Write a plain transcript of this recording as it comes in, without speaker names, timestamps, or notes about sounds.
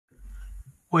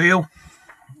Well,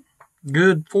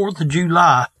 good 4th of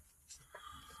July.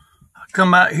 I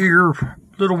come out here a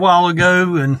little while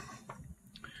ago and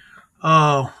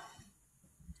I'm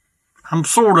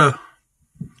sort of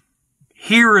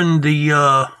hearing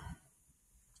the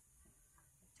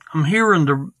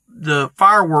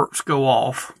fireworks go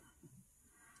off.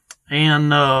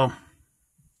 And I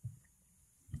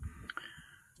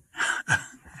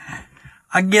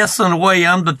guess in a way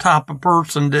I'm the type of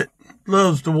person that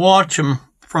loves to watch them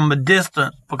from a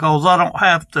distance because I don't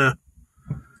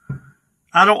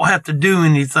have to do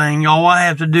anything. All I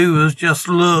have to do is just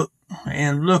look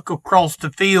across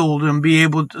the field and be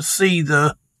able to see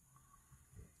the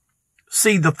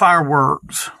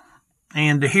fireworks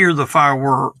and to hear the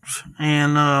fireworks.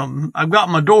 And I've got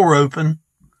my door open,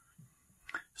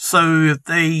 so if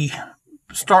they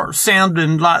start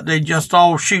sounding like they just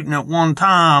all shooting at one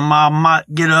time, I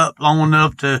might get up long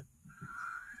enough to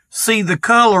see the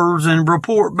colors and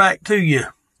report back to you.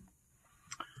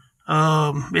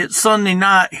 It's Sunday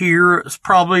night here. It's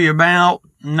probably about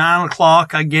 9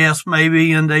 o'clock, I guess,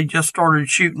 maybe, and they just started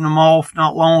shooting them off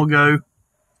not long ago.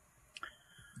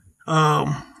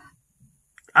 I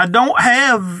don't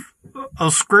have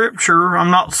a scripture. I'm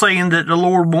not saying that the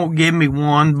Lord won't give me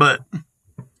one, but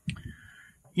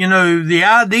you know, the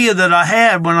idea that I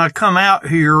had when I come out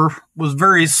here was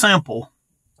very simple.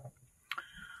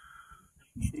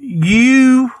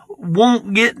 You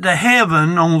won't get to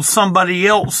heaven on somebody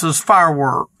else's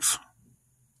fireworks.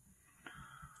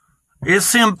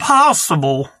 It's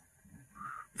impossible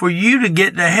for you to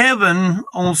get to heaven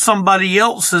on somebody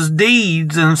else's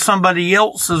deeds and somebody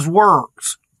else's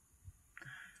works.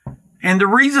 And the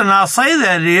reason I say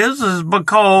that is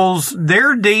because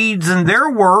their deeds and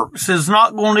their works is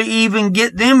not going to even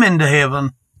get them into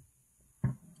heaven.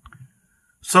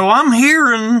 So I'm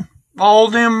hearing all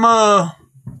them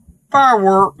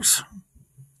fireworks.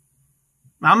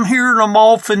 I'm hearing them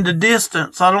off in the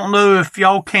distance. I don't know if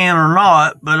y'all can or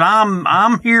not, but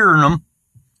I'm hearing them.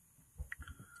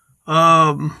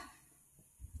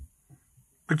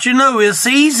 But you know, it's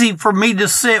easy for me to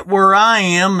sit where I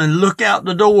am and look out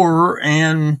the door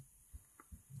and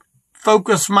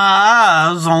focus my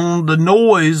eyes on the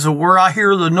noise or where I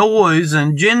hear the noise,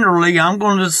 and generally I'm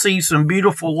going to see some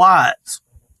beautiful lights.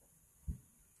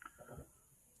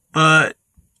 But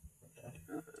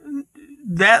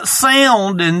that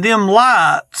sound and them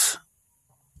lights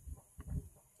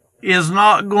is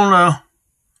not going to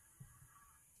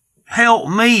help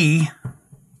me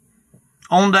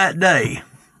on that day.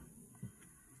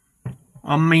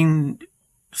 I mean,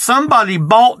 somebody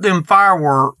bought them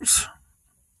fireworks.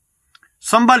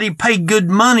 Somebody paid good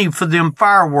money for them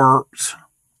fireworks.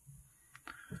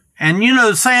 And you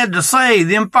know, sad to say,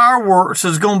 them fireworks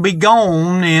is going to be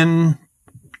gone in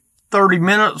 30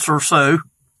 minutes or so.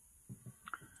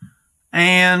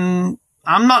 And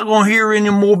I'm not going to hear any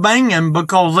more banging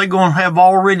because they're going to have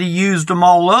already used them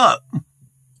all up.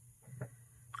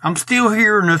 I'm still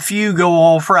hearing a few go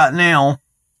off right now.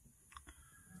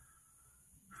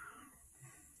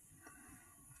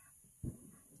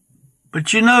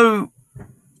 But you know,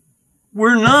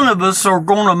 none of us are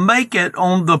going to make it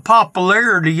on the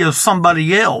popularity of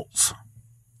somebody else.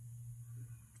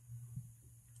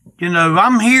 You know,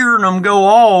 I'm hearing them go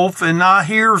off, and I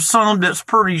hear some that's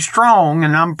pretty strong,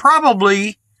 and I'm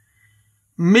probably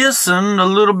missing a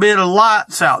little bit of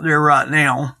lights out there right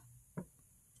now.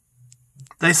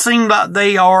 They seem like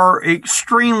they are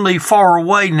extremely far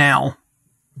away now.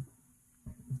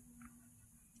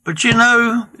 But you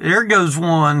know, there goes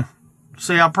one.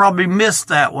 See, I probably missed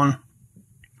that one.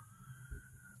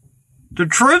 The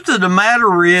truth of the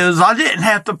matter is, I didn't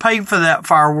have to pay for that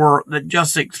firework that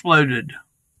just exploded.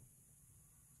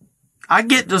 I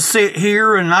get to sit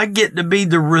here and I get to be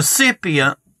the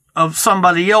recipient of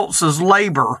somebody else's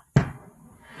labor.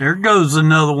 There goes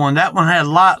another one. That one had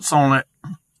lights on it.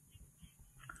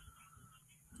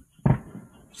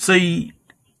 See,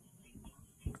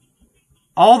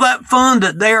 all that fun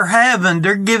that they're having,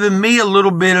 they're giving me a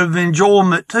little bit of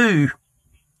enjoyment too.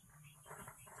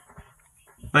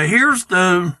 But here's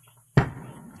the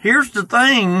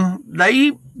thing.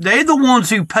 They're the ones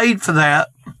who paid for that.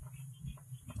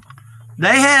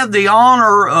 They have the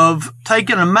honor of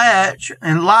taking a match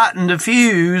and lighting the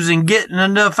fuse and getting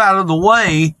enough out of the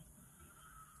way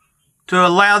to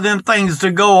allow them things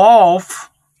to go off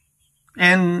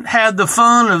and have the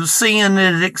fun of seeing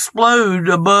it explode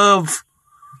above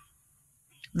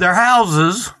their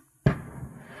houses.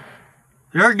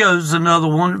 There goes another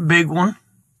one, big one.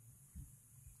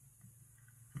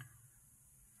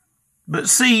 But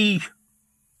see,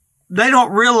 they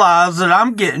don't realize that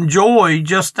I'm getting joy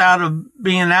just out of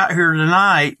being out here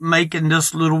tonight making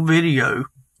this little video.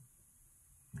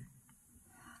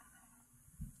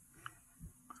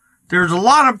 There's a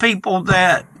lot of people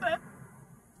that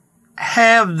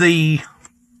have the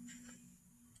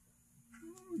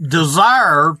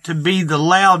desire to be the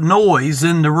loud noise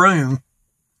in the room.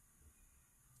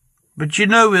 But you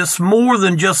know, it's more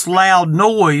than just loud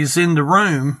noise in the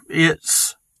room.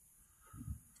 It's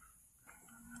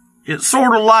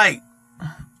sort of like,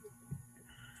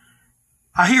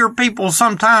 I hear people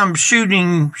sometimes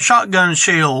shooting shotgun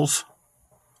shells.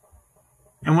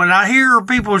 And when I hear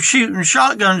people shooting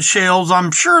shotgun shells,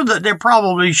 I'm sure that they're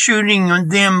probably shooting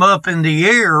them up in the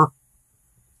air.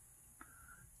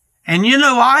 And you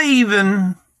know, I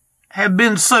even have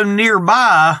been so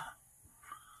nearby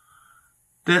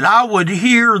that I would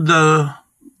hear the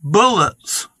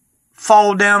bullets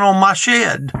fall down on my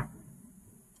shed.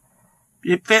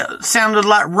 It sounded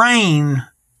like rain,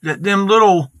 that them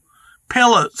little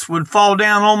pellets would fall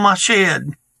down on my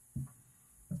shed.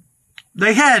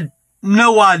 They had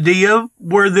no idea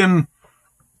where them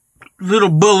little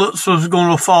bullets was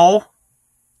going to fall.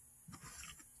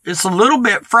 It's a little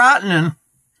bit frightening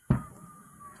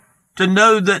to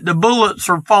know that the bullets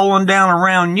are falling down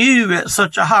around you at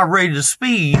such a high rate of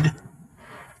speed.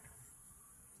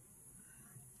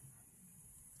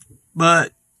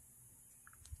 But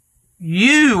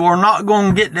you are not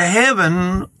going to get to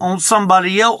heaven on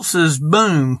somebody else's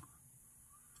boom.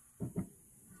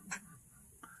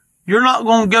 You're not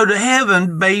going to go to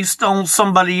heaven based on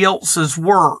somebody else's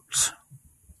works.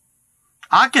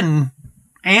 I can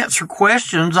answer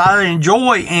questions. I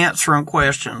enjoy answering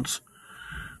questions.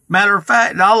 Matter of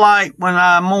fact, I like when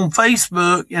I'm on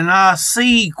Facebook and I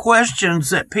see questions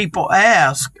that people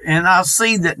ask and I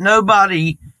see that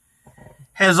nobody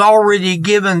has already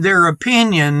given their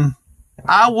opinion.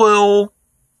 I will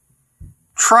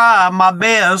try my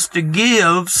best to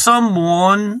give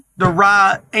someone the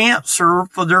right answer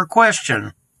for their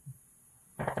question.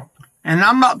 And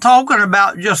I'm not talking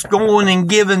about just going and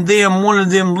giving them one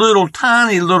of them little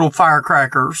tiny little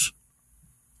firecrackers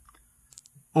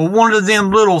or one of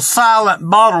them little silent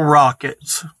bottle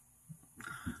rockets.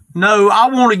 No, I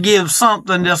want to give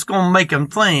something that's going to make them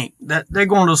think, that they're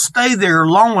going to stay there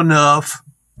long enough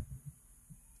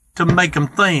to make them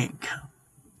think.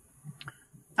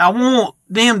 I want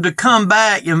them to come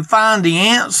back and find the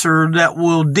answer that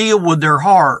will deal with their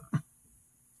heart.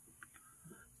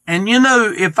 And you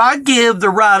know, if I give the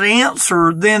right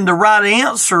answer, then the right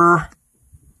answer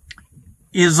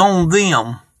is on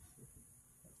them.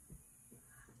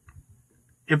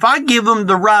 If I give them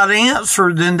the right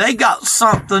answer, then they got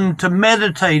something to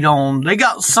meditate on. They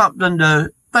got something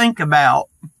to think about.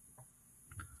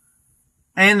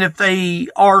 And if they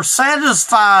are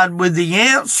satisfied with the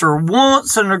answer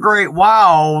once in a great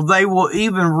while, they will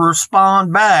even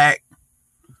respond back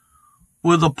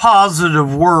with a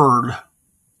positive word.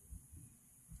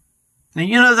 Now,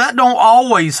 you know, that don't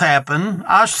always happen.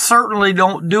 I certainly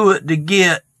don't do it to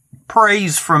get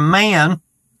praise from man.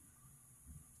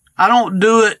 I don't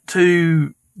do it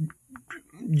to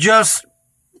just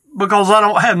because I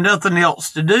don't have nothing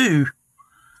else to do.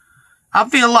 I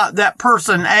feel like that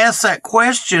person asked that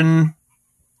question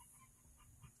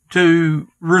to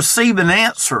receive an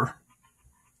answer,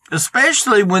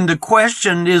 especially when the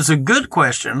question is a good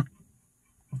question.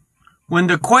 When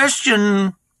the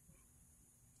question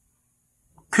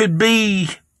could be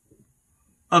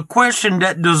a question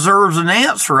that deserves an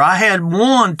answer. I had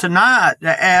one tonight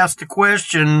that asked a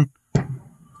question,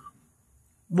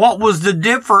 what was the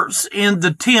difference in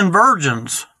the 10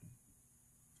 virgins?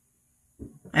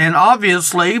 And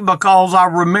obviously, because I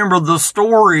remember the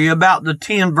story about the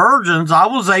 10 virgins, I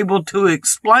was able to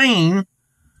explain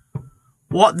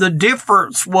what the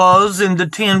difference was in the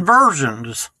 10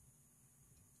 virgins.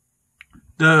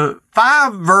 The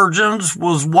 5 virgins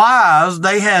was wise.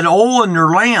 They had oil in their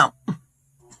lamp.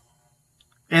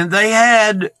 And they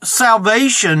had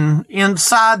salvation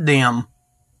inside them.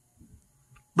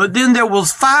 But then there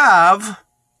was 5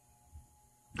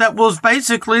 that was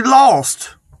basically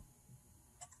lost.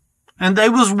 And they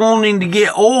was wanting to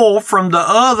get oil from the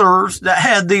others that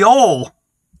had the oil.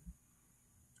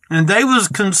 And they was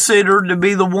considered to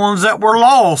be the ones that were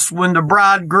lost. When the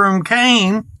bridegroom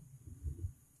came,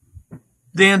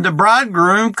 then the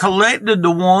bridegroom collected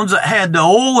the ones that had the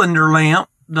oil in their lamp,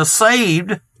 the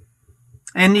saved,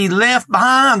 and he left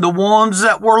behind the ones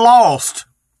that were lost.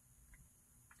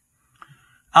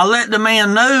 I let the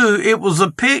man know it was a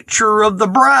picture of the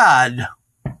bride.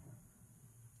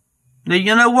 Now,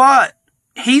 you know what?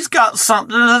 He's got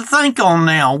something to think on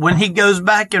now when he goes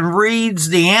back and reads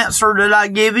the answer that I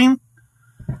give him.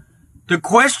 The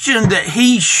question that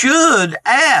he should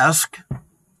ask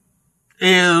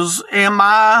is, am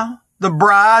I the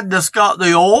bride that's got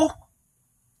the oil?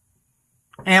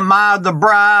 Am I the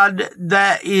bride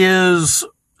that is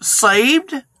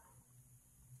saved?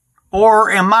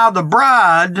 Or am I the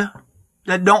bride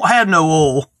that don't have no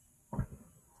oil?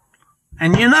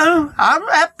 And you know, I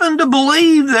happen to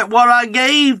believe that what I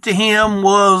gave to him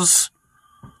was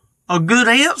a good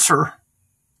answer,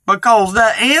 because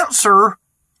that answer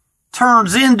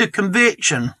turns into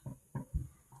conviction.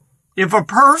 If a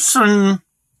person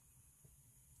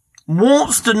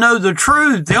wants to know the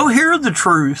truth, they'll hear the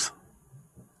truth.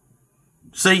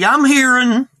 See, I'm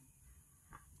hearing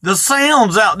the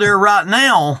sounds out there right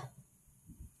now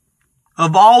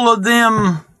of all of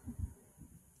them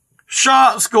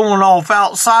shots going off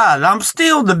outside. I'm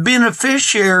still the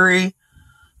beneficiary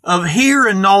of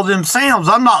hearing all them sounds.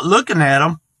 I'm not looking at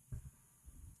them.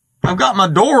 I've got my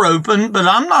door open, but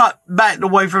I'm not backed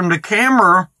away from the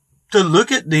camera to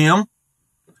look at them.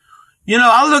 You know,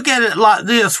 I look at it like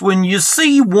this. When you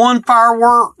see one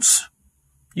fireworks,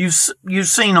 you've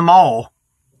seen them all.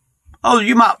 Oh,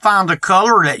 you might find a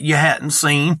color that you hadn't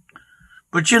seen.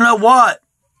 But you know what?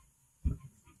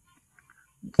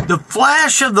 The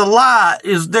flash of the light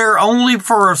is there only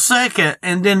for a second,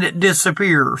 and then it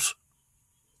disappears.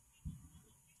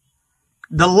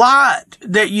 The light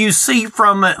that you see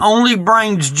from it only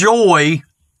brings joy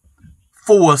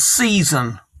for a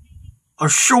season, a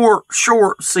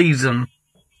short season.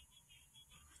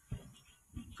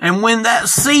 And when that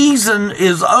season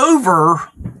is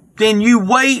over, then you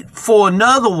wait for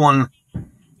another one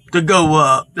to go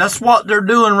up. That's what they're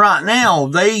doing right now.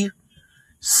 They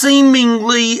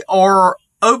seemingly are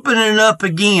opening up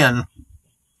again.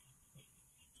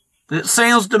 It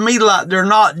sounds to me like they're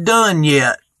not done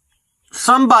yet.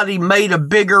 Somebody made a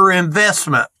bigger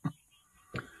investment.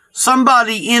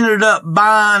 Somebody ended up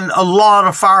buying a lot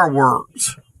of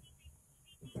fireworks.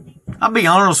 I'll be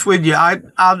honest with you.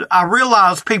 I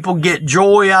realize people get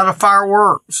joy out of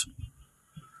fireworks.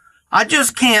 I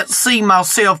just can't see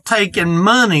myself taking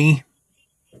money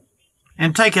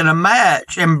and taking a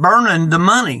match and burning the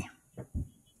money.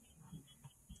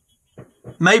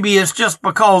 Maybe it's just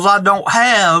because I don't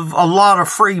have a lot of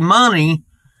free money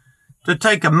to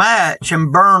take a match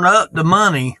and burn up the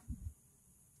money.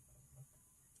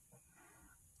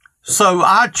 So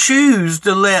I choose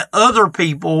to let other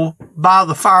people buy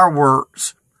the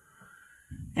fireworks.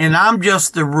 And I'm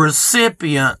just the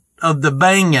recipient of the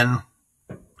banging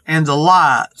and the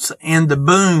lights and the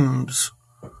booms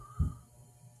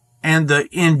and the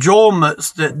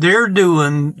enjoyments that they're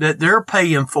doing, that they're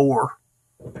paying for.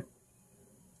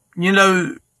 You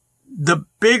know, the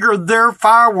bigger their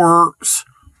fireworks,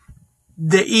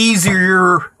 the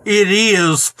easier it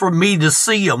is for me to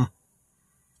see them.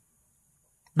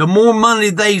 The more money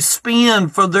they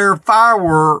spend for their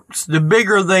fireworks, the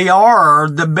bigger they are,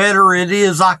 the better it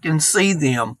is I can see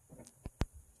them.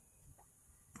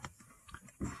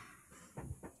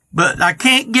 But I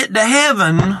can't get to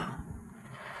heaven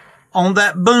on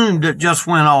that boom that just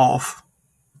went off.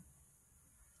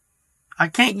 I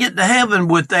can't get to heaven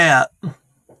with that.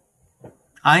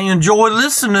 I enjoy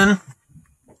listening.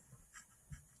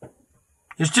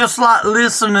 It's just like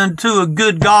listening to a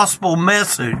good gospel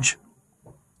message.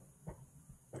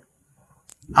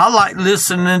 I like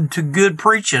listening to good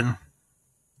preaching.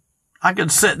 I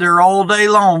could sit there all day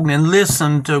long and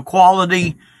listen to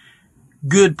quality,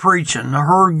 good preaching. I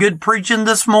heard good preaching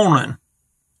this morning.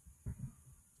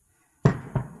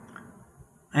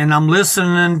 And I'm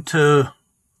listening to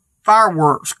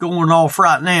fireworks going off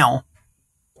right now.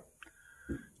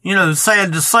 You know,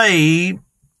 sad to say,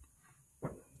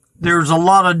 there's a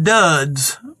lot of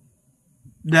duds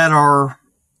that are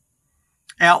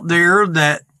out there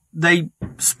that they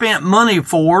spent money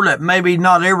for, that maybe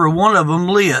not every one of them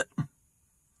lit.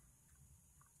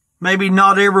 Maybe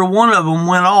not every one of them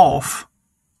went off.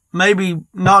 Maybe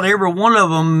not every one of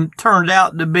them turned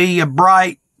out to be a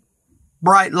bright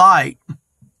light.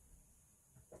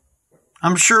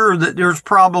 I'm sure that there's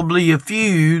probably a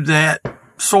few that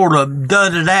sort of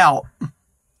dudded out,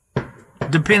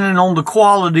 depending on the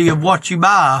quality of what you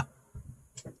buy.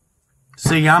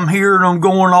 See, I'm hearing them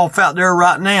going off out there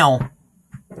right now.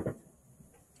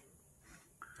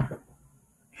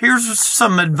 Here's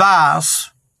some advice.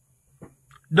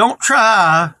 Don't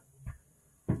try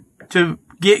to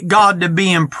get God to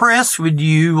be impressed with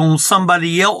you on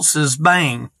somebody else's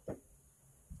bang.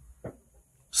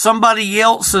 Somebody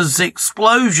else's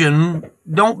explosion.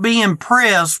 Don't be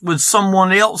impressed with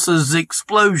someone else's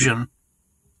explosion.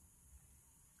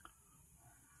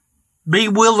 Be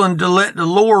willing to let the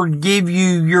Lord give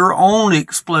you your own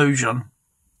explosion.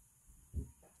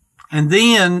 And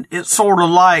then it's sort of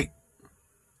like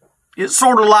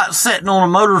sitting on a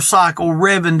motorcycle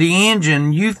revving the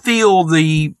engine. You feel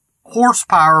the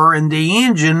horsepower in the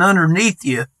engine underneath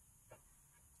you.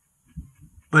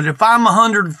 But if I'm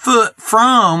 100 foot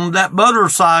from that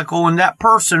motorcycle and that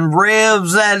person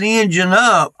revs that engine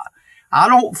up, I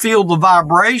don't feel the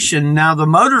vibration. Now the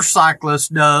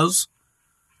motorcyclist does,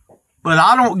 but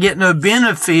I don't get no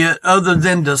benefit other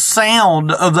than the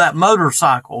sound of that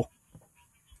motorcycle.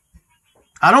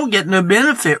 I don't get no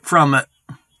benefit from it.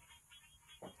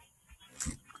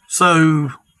 So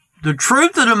the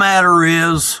truth of the matter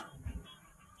is,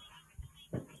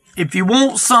 if you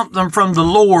want something from the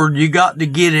Lord, you got to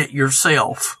get it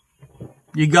yourself.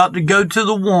 You got to go to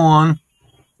the one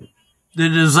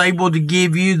that is able to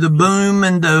give you the boom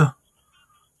and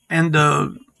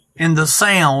the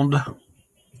sound,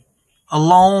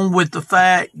 along with the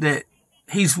fact that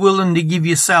he's willing to give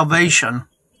you salvation.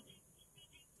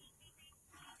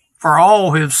 For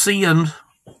all have sinned.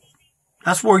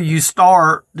 That's where you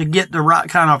start to get the right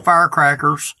kind of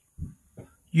firecrackers.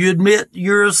 You admit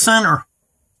you're a sinner.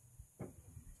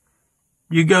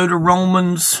 You go to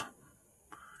Romans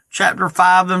chapter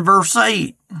 5 and verse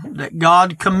 8, that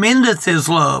God commendeth his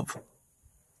love.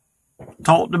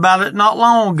 Talked about it not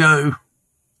long ago.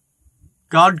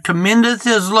 God commendeth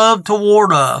his love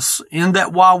toward us, in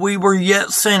that while we were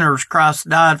yet sinners, Christ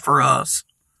died for us.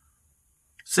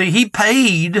 See, he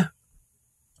paid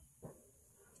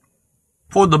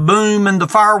for the boom and the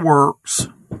fireworks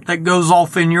that goes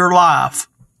off in your life.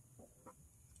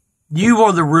 You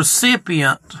are the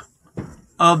recipient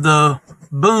of the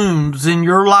booms in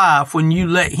your life when you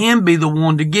let him be the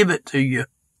one to give it to you.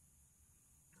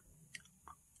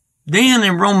 Then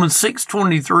in Romans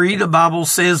 6:23, the Bible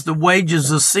says the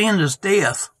wages of sin is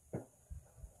death.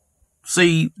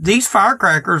 See, these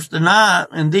firecrackers tonight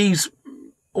and these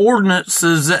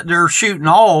ordinances that they're shooting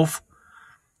off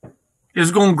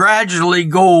is going to gradually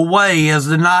go away as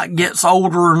the night gets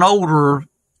older and older.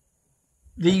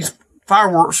 These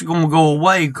fireworks are going to go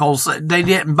away because they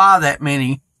didn't buy that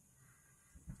many.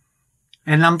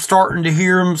 And I'm starting to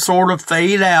hear them sort of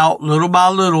fade out little by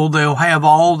little. They'll have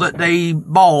all that they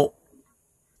bought.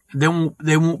 There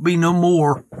won't be no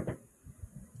more.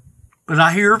 But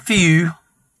I hear a few.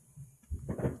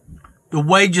 The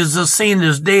wages of sin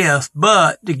is death,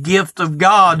 but the gift of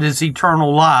God is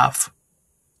eternal life.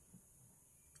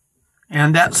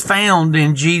 And that's found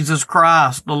in Jesus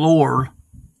Christ, the Lord.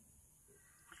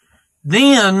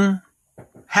 Then,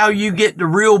 how you get the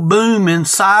real boom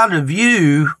inside of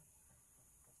you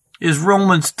is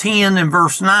Romans 10 and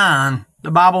verse 9.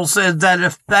 The Bible says that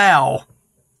if thou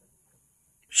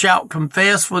shalt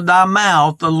confess with thy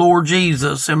mouth the Lord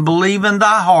Jesus and believe in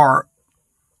thy heart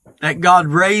that God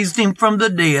raised him from the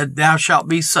dead, thou shalt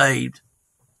be saved.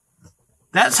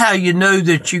 That's how you know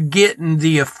that you're getting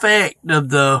the effect of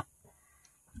the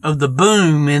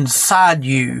boom inside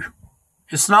you.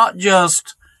 It's not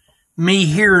just me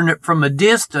hearing it from a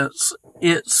distance.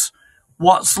 It's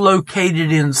what's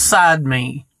located inside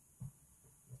me.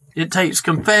 It takes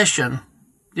confession.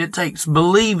 It takes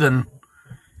believing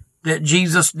that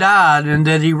Jesus died and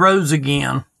that he rose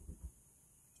again.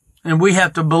 And we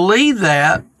have to believe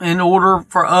that in order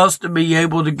for us to be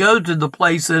able to go to the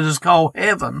place that is called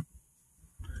heaven.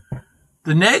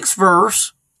 The next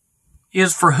verse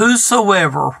is, for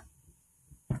whosoever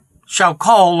shall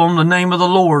call on the name of the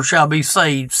Lord shall be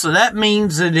saved. So that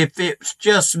means that if it's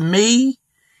just me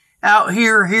out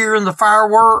here hearing the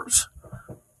fireworks,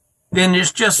 then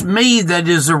it's just me that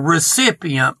is a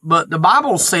recipient. But the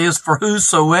Bible says, for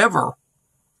whosoever.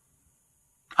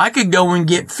 I could go and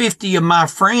get 50 of my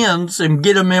friends and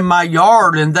get them in my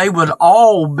yard, and they would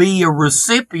all be a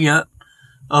recipient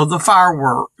of the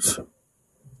fireworks.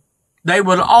 They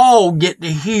would all get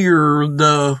to hear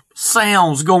the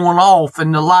sounds going off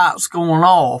and the lights going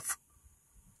off,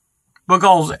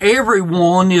 because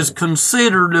everyone is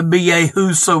considered to be a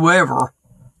whosoever.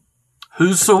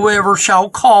 Whosoever shall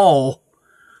call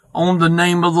on the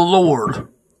name of the Lord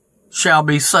shall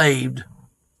be saved.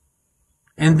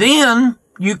 And then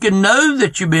you can know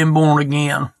that you've been born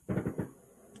again.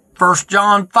 1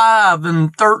 John 5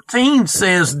 and 13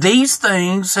 says, these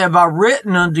things have I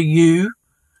written unto you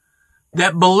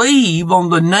that believe on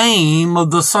the name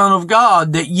of the Son of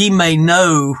God, that ye may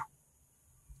know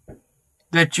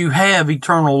that you have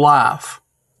eternal life,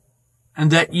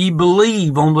 and that ye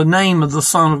believe on the name of the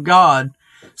Son of God.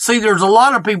 See, there's a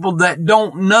lot of people that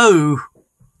don't know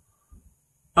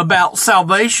about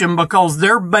salvation because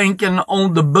they're banking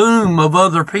on the boom of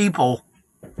other people.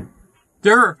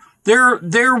 They're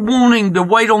wanting to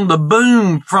wait on the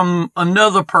boom from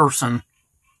another person.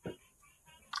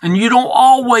 And you don't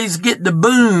always get the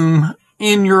boom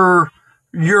in your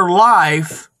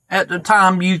life at the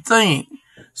time you think.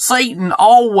 Satan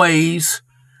always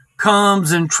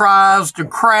comes and tries to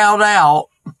crowd out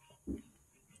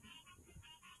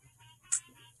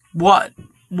what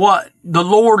the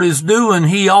Lord is doing.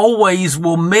 He always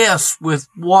will mess with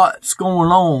what's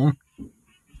going on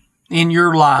in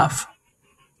your life.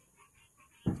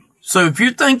 So if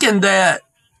you're thinking that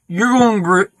you're going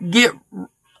to get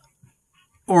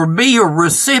or be a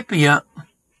recipient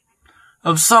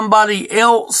of somebody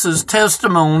else's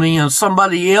testimony and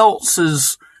somebody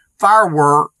else's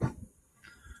firework,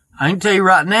 I can tell you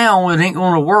right now, it ain't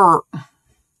going to work.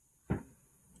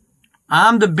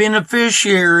 I'm the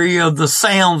beneficiary of the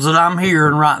sounds that I'm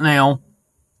hearing right now,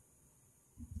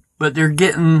 but they're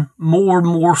getting more and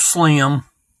more slim.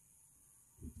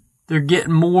 They're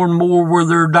getting more and more where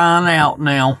they're dying out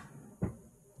now.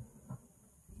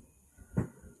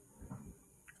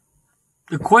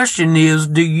 The question is,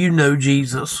 do you know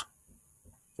Jesus?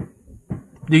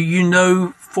 Do you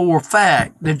know for a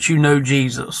fact that you know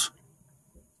Jesus?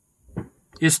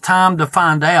 It's time to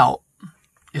find out.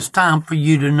 It's time for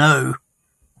you to know.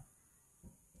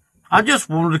 I just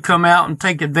wanted to come out and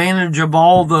take advantage of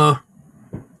all the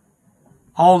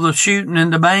shooting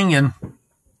and the banging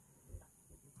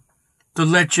to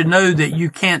let you know that you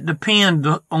can't depend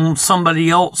on somebody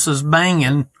else's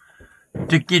banging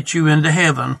to get you into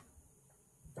heaven.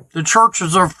 The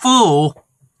churches are full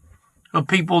of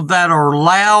people that are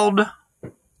loud,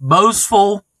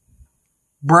 boastful,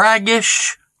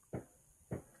 braggish.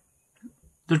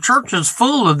 The church is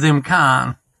full of them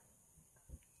kind.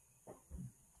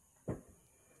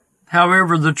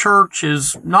 However, the church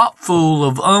is not full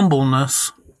of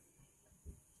humbleness.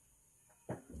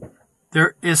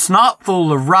 It's not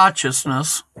full of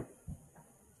righteousness.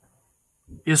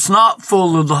 It's not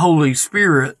full of the Holy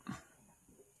Spirit.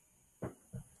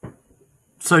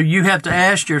 So you have to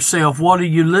ask yourself, what are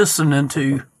you listening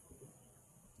to?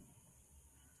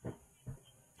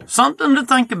 Something to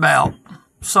think about.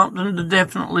 Something to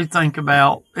definitely think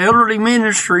about. Elderly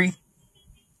ministry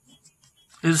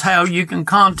is how you can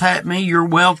contact me. You're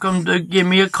welcome to give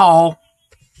me a call.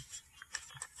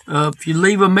 If you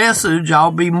leave a message,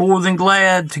 I'll be more than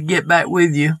glad to get back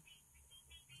with you.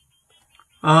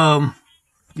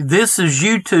 This is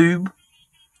YouTube.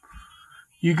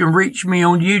 You can reach me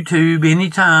on YouTube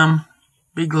anytime.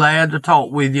 Be glad to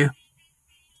talk with you.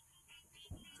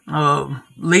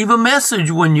 Leave a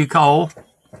message when you call.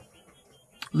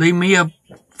 Leave me a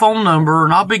phone number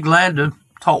and I'll be glad to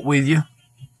talk with you.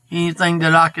 Anything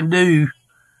that I can do,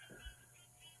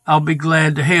 I'll be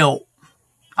glad to help.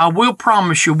 I will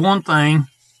promise you one thing.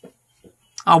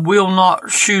 I will not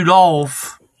shoot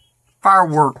off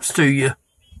fireworks to you.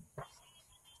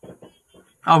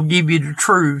 I'll give you the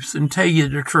truth and tell you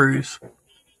the truth.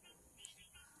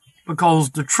 Because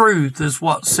the truth is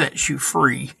what sets you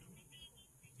free.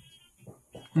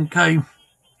 Okay?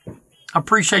 I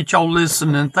appreciate y'all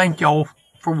listening. Thank y'all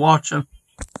for watching.